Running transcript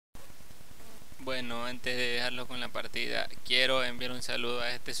Bueno, antes de dejarlo con la partida, quiero enviar un saludo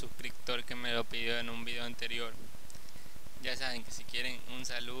a este suscriptor que me lo pidió en un video anterior. Ya saben que si quieren un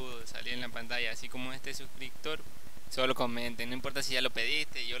saludo salir en la pantalla, así como este suscriptor, solo comenten. No importa si ya lo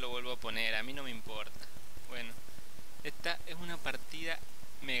pediste, yo lo vuelvo a poner, a mí no me importa. Bueno, esta es una partida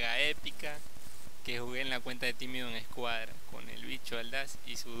mega épica que jugué en la cuenta de Tímido en Escuadra con el bicho Aldaz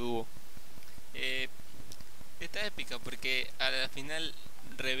y su dúo. Está épica porque a la final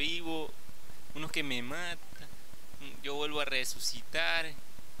revivo unos que me matan, yo vuelvo a resucitar,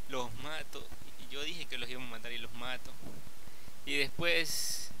 los mato, y yo dije que los iba a matar y los mato. Y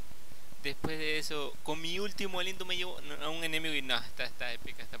después de eso, con mi último aliento me llevo a un enemigo y no, está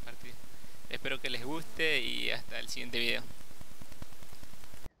épica esta partida. Espero que les guste y hasta el siguiente video.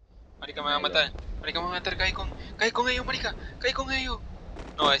 Marica, me va a matar. Marica, me va a matar. Cae con ellos, marica. Cae con ellos.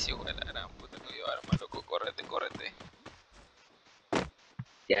 No, es hijo de la gran puta. No dio arma, loco. Córrete, córrete.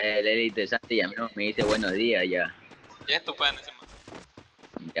 Ya el élite Santi ya mismo me dice buenos días ya. Ya es tu pan ese man.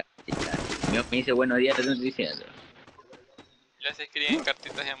 Ya. Me dice buenos días, ¿qué estoy diciendo? Ya se escriben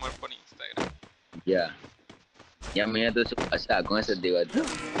cartitas de amor por Instagram. Ya. Ya me dio todo su pasada, con eso te digo todo.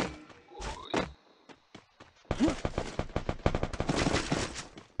 Uy.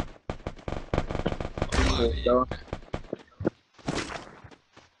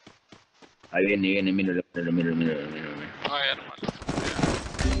 Ahí viene, míralo. Ay, hermano.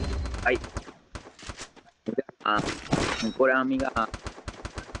 Ay. Me cura, amiga.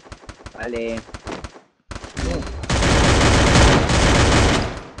 Vale.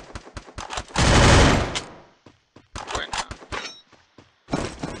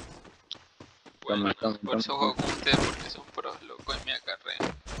 Bueno, por eso juego con ustedes porque son pros, loco, en mi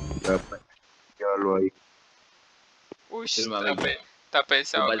carrera. Yo lo ahí. Uy, está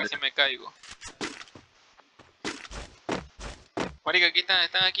pesado, casi me caigo. Marica, aquí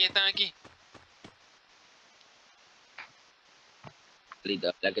están aquí.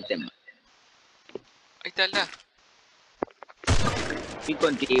 Listo, la que te mata. Ahí está el da. Y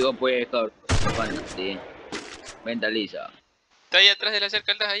contigo, pues, cabrón. Bueno, sí. Mentaliza. Está ahí atrás de la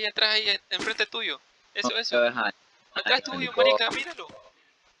cerca, ahí atrás, ahí enfrente tuyo. Eso. Atrás tuyo, marica, míralo.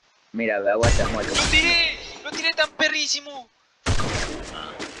 Mira, ve, aguanta. Lo tiré tan perrísimo.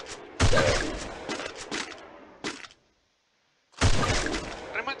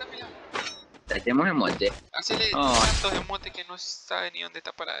 Remátamela. Hacemos emote. Hacele tantos emotes que no sabe ni dónde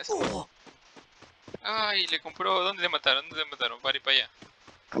está parada esa mano. Ay, le compró. ¿Dónde te mataron? Para ir para allá.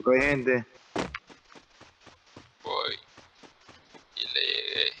 Acá hay gente. Voy. Y le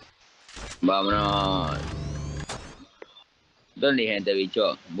llegué. Vámonos. ¿Dónde hay gente,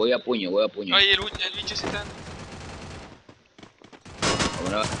 bicho? Voy a puño. Ay, el bicho se está.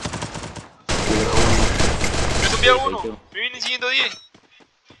 Vámonos. Me tumbió uno. Me vienen siguiendo 10.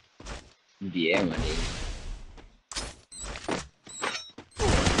 Bien, man.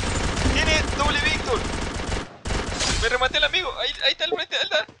 Tiene doble Víctor. Me rematé al amigo. Ahí está el frente,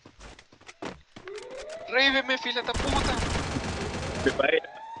 Alda. Revíveme, fila ta puta. Me paré.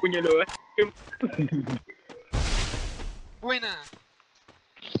 Puño lo Buena.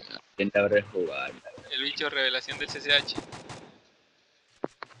 Intenta rejugar. El bicho revelación del CCH.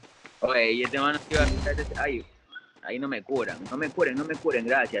 Oye, y este mano iba a quitar ese. Ay, ahí no me curan,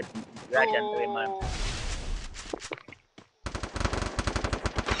 gracias. Gracias, hermano.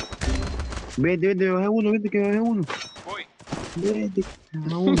 Vente, baja uno, vente que baja uno. Voy. Vente,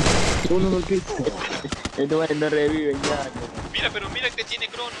 baja uno. Uno no que. Estos manes no reviven, ya. Mira que tiene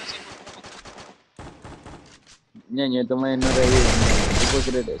crono ese. Ñaño, estos manes no reviven, ¿tú puedes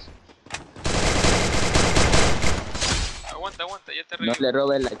creer eso? Aguanta, ya te revivo. No le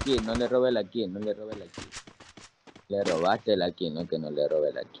robes la kill. Le robaste la kill, no que no le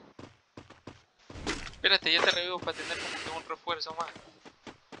robes la kill. Espérate, ya te revivo para tener como que un refuerzo más.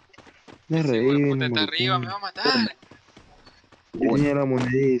 Me reviven. Puta, está arriba, me va a matar. Yo tenía la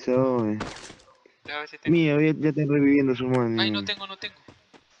monediza, oye. Mía, ya están reviviendo su mano. Ay, no tengo.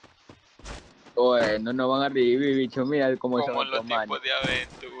 Oye, no nos van a revivir, bicho. Mira cómo son Como los estos manes. tipos de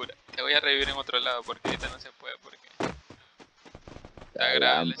aventura. Te voy a revivir en otro lado porque ahorita no se puede porque está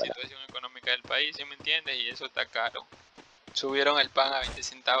grave la situación económica del país, ¿sí me entiendes? Y eso está caro. Subieron el pan a 20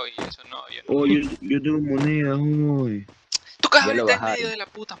 centavos y eso no, yo no. Oh, yo tengo monedas, oye. Tu caja está en medio de la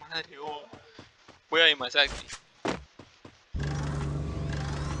puta madre, oh. Voy a mi masacre.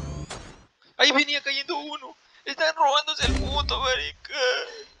 Ahí venía cayendo uno. Están robándose el puto, marica.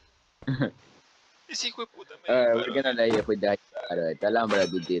 Ese hijo de puta me disparó. ¿Por qué no le dije fuiste a claro, está el hambre a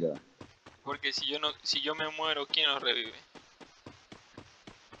tu tiro? Porque si yo me muero, ¿quién nos revive?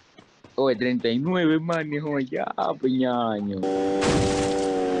 Oye, 39 manes, oye, ya, piñaño.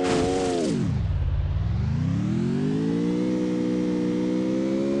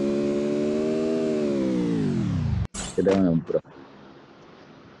 que te van a un pro.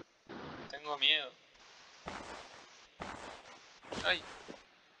 Tengo miedo. Ay.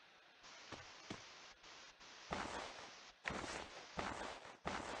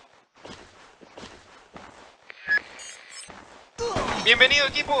 Bienvenido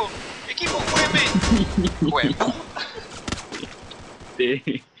equipo. Equipo, juegueme. Juego.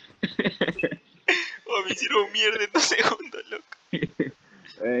 Sí. Oh, me hicieron mierda en 2 segundos, loco.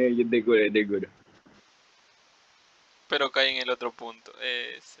 Yo te curo, te curo. Pero caí en el otro punto.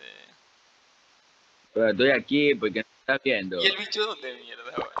 Pero estoy aquí porque no estás viendo. ¿Y el bicho dónde mierda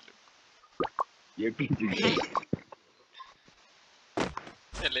va, loco? Yo qué sé.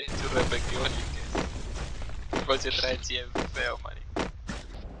 Él es su respectivo link. Igual se trae 100 feo, marico.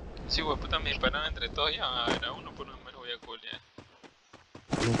 Sí, güey, puta, me disparan entre todos. Ya van a ver a uno, por lo menos voy a culiar.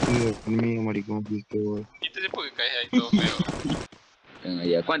 No cuido conmigo, maricón, viste, güey. Y te sé por qué caes ahí todo feo. Venga,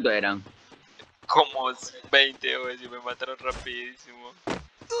 ya. ¿Cuántos eran? Como 20, güey, si me mataron rapidísimo.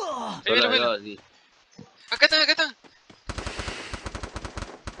 Solo Velo. dos, sí. Acá están.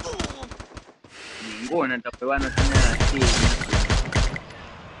 Ninguna, esta prueba no tiene así.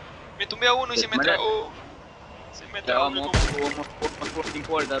 Me tumbé a uno y se me tragó. Se me tragó. Vamos, no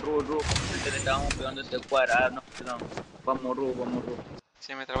importa, Ru. Le estábamos pegando este cuadra, no, perdón. Vamos, Ru.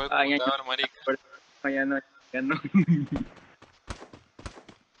 Se me tragó el computador, marica. Ya no. Ya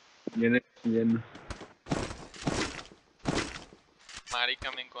no.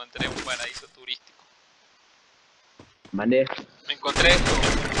 Marica, me encontré un paraíso turístico. Mandé. Me encontré esto.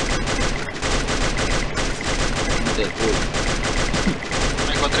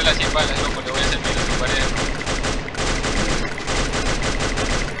 Me encontré las 100 balas, loco. Le voy a hacer miedo a su pared.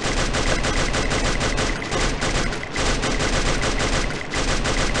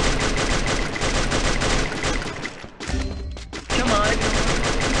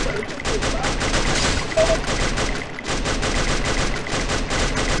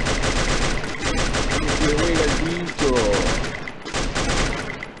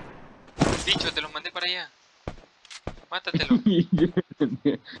 Bicho, te los mandé para allá. Mátatelo. Te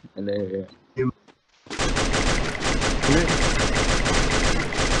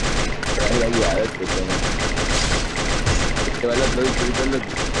va el otro bicho,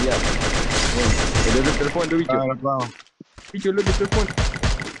 ya. El otro está al fondo, bicho. Bicho, el otro está al fondo.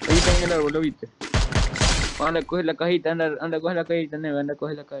 Ahí está en el árbol, ¿lo viste? Anda, coge la cajita, anda, coge la cajita, nega, anda,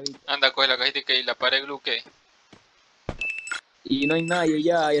 coge la cajita. Anda, coge la cajita y que la pared glue que. Y no hay nadie,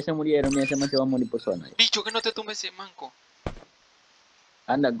 ya se murieron, mira, ese man se va a morir por zona. Bicho, que no te tumbes ese manco.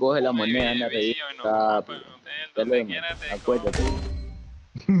 Anda, coge la moneda, anda, revisa. Acuérdate.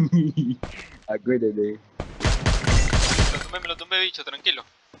 Acuérdate. Me lo tumbé, bicho, tranquilo.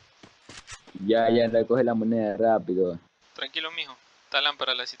 Ya, anda, coge la moneda rápido. Tranquilo, mijo. Está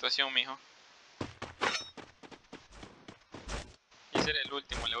lámpara la situación, mijo. Y ese era el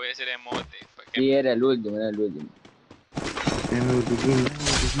último, le voy a hacer emote. Sí, era el último.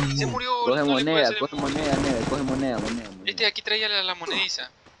 Se murió. Coge moneda, nega, coge moneda. Este de aquí traía la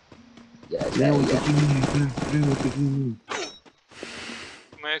monediza. Ya.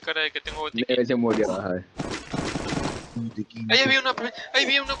 Me ves cara de que tengo botiquín. Nega se murió, a ver. Ahí había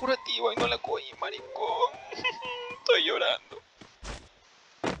una curativa y no la cogí, maricón. Estoy llorando.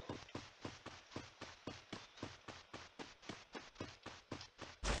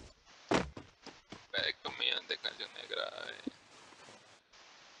 Comillas de canciones graves.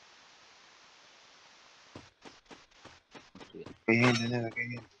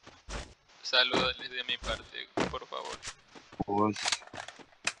 Saludos de mi parte, por favor.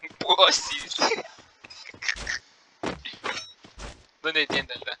 Posis. ¿Dónde hay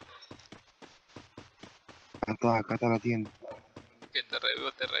tienda, está? Acá está la tienda. Que te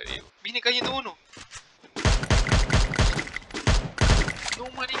revivo. Viene cayendo uno.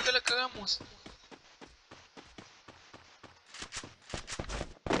 No, marica, la cagamos.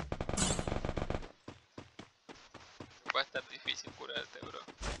 Va a estar difícil curarte, bro.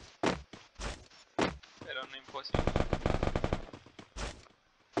 Pero no imposible.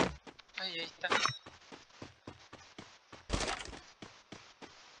 Ahí está.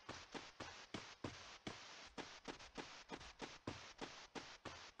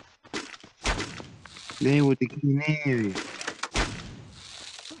 Debo, te quiero nieve.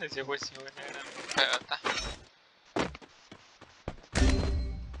 ¿Dónde se fue ese buen gran cagata?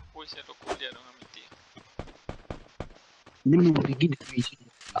 Uy, se lo culiaron a mi tío. Dime botiquín.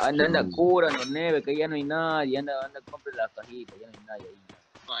 Anda, cúranos, neve, que ya no hay nadie. Anda, compre las cajitas, ya no hay nadie ahí.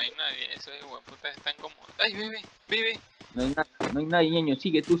 No hay nadie, eso es hueputa, están como... ¡Ay, bebé! No hay nadie, ñaño,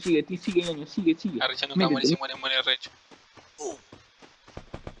 sigue, ñaño, sigue. Arrecha nunca muere, si muere arrecho.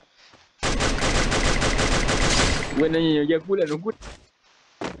 Bueno, ñaño, ya cúranos, cúranos.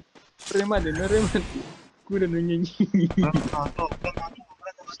 Remate, no remate. Cúranos, ñaño.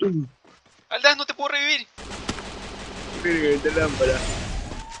 Aldaz, no te puedo revivir. Verga, esta lámpara.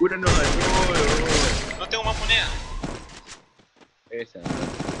 Cúranos a todos. No tengo más moneda. Esa.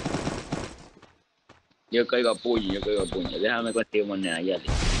 Yo caigo a puño, Déjame conseguir moneda, ya.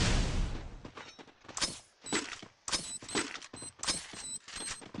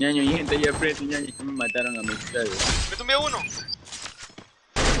 Ñaño, y gente allá al frente, ñaño, que me mataron a mis ustedes. Me tumbé a uno.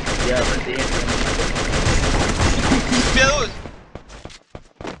 Ya, al frente, gente, ya me mataron. Tumbé a dos.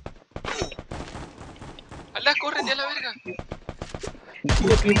 Aldaz, córrete a la verga.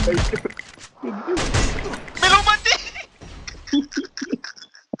 ¡Me lo maté!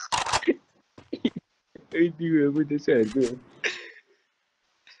 Ay, tío, de puta suerte.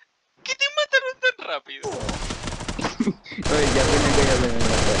 ¿Qué te mataron tan rápido? Ay, ya me mataron.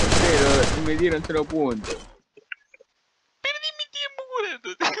 Pero me dieron 0 puntos. Perdí mi tiempo jugando.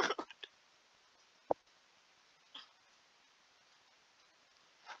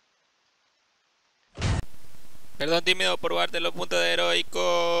 Perdón, tímido, por darte los puntos de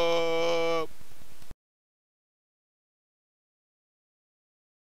heroico.